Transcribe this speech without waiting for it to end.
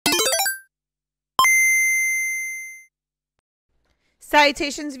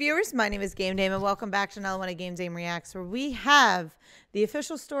Salutations, viewers. My name is GameDame, and welcome back to another one of GameDame Reacts, where we have the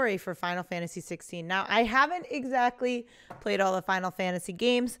official story for Final Fantasy XVI. Now, I haven't exactly played all the Final Fantasy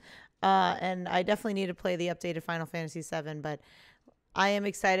games, and I definitely need to play the updated Final Fantasy VII, but I am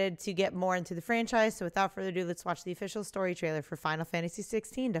excited to get more into the franchise. So without further ado, let's watch the official story trailer for Final Fantasy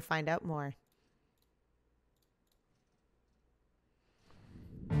XVI to find out more.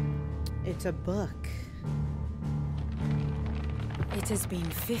 It's a book. It has been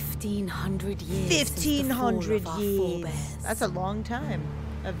 1,500 years. 1,500 years. That's a long time.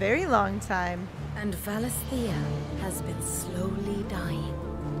 A very long time. And Valisthea has been slowly dying.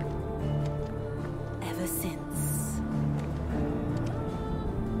 Ever since.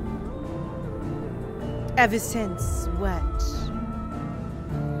 Ever since what?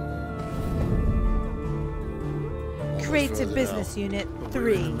 Creative Business Unit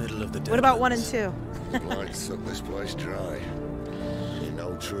 3. What about 1 and 2? Blight sucked this place dry.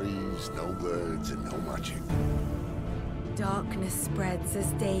 No trees, no birds, and no magic. Darkness spreads as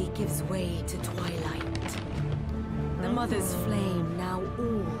day gives way to twilight. The mother's flame now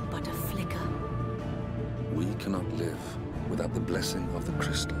all but a flicker. We cannot live without the blessing of the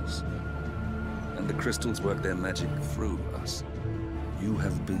crystals. And the crystals work their magic through us. You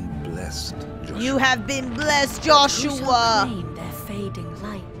have been blessed, Joshua. You have been blessed, Who shall Joshua. claim their fading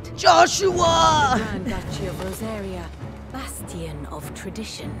light? Joshua! The Grand Duchy of Rosaria, bastion of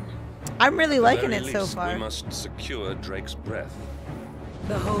tradition. I'm really liking it At so least far. We must secure Drake's breath.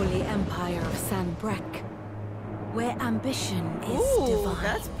 The Holy Empire of Sanbreque, where ambition is Ooh, divine.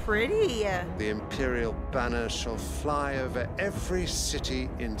 that's pretty. The Imperial banner shall fly over every city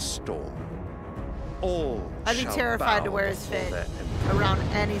in Storm. All I'd be shall terrified to bow wear his before fit their emperor. around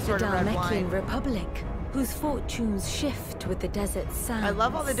any The sort of red Dalmekian wine. Republic, whose fortunes shift with the desert sands. I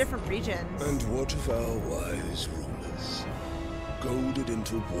love all the different regions. And what of our wise rulers? Goaded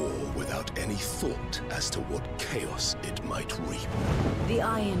into war without any thought as to what chaos it might reap. The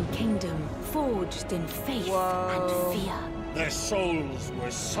Iron Kingdom, forged in faith Whoa. and fear. Their souls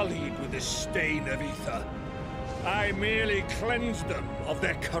were sullied with the stain of ether. I merely cleansed them of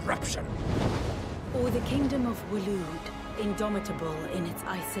their corruption. Or the Kingdom of Waloed, indomitable in its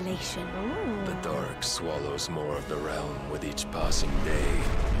isolation. The dark swallows more of the realm with each passing day.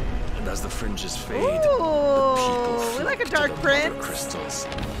 And as the fringes fade, the people Ooh, we like a flock to dark the prince. mother crystals.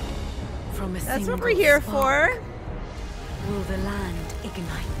 From a That's single what we're here spark, for. will the land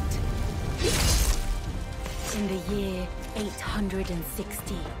ignite. In the year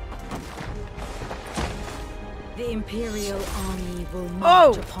 860, the Imperial army will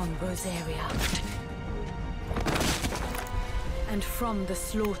march upon Rosaria. And from the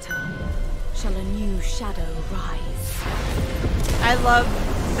slaughter shall a new shadow rise. I love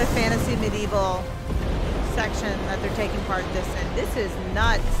the fantasy medieval section that they're taking part in this in. This is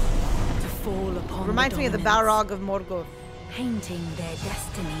nuts. To fall upon Reminds me of the dominance, Balrog of Morgoth. painting their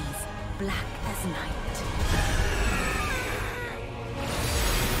destinies black as night.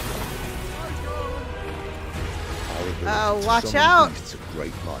 Our ability Oh, to watch summon out. beasts of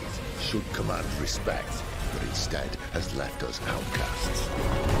great might should command respect, but instead has left us outcasts.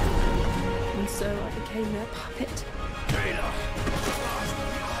 And so I became their puppet.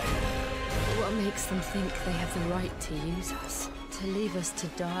 What makes them think they have the right to use us? To leave us to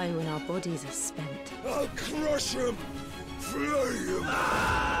die when our bodies are spent? I'll crush him! Flay him!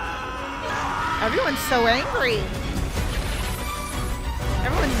 Everyone's so angry.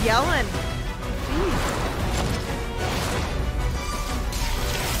 Everyone's yelling.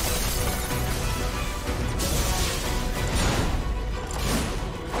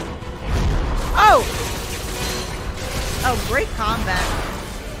 Oh! Oh, great combat.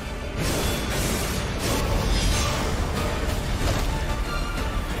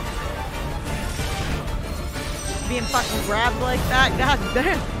 Being fucking grabbed like that, god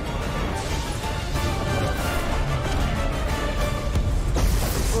damn.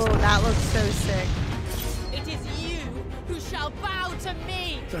 Whoa, that looks so sick. It is you who shall bow to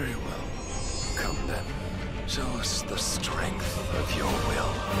me! Very well. Come then. Show us the strength of your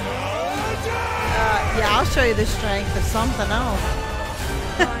will. Yeah, I'll show you the strength of something else.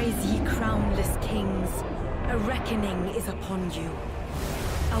 Rise, ye crownless kings, a reckoning is upon you.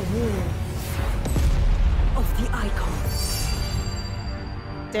 A war of the icons.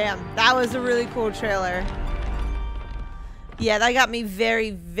 Damn, that was a really cool trailer. Yeah, that got me very,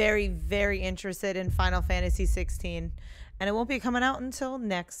 very, very interested in Final Fantasy XVI. And it won't be coming out until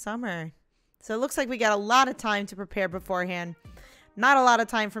next summer. So it looks like we got a lot of time to prepare beforehand. Not a lot of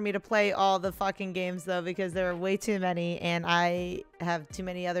time for me to play all the fucking games though, because there are way too many and I have too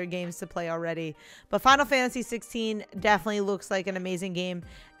many other games to play already. But Final Fantasy 16 definitely looks like an amazing game,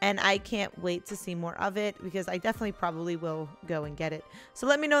 and I can't wait to see more of it because I definitely probably will go and get it. So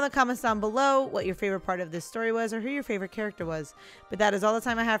let me know in the comments down below what your favorite part of this story was, or who your favorite character was. But that is all the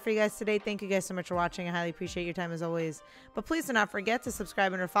time I have for you guys today. Thank you guys so much for watching. I highly appreciate your time as always. But please do not forget to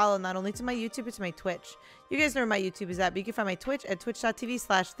subscribe and or follow not only to my YouTube but to my Twitch. You guys know where my YouTube is at, but you can find my Twitch at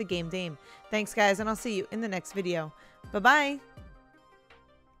twitch.tv/thegamedame. Thanks guys, and I'll see you in the next video. Bye bye.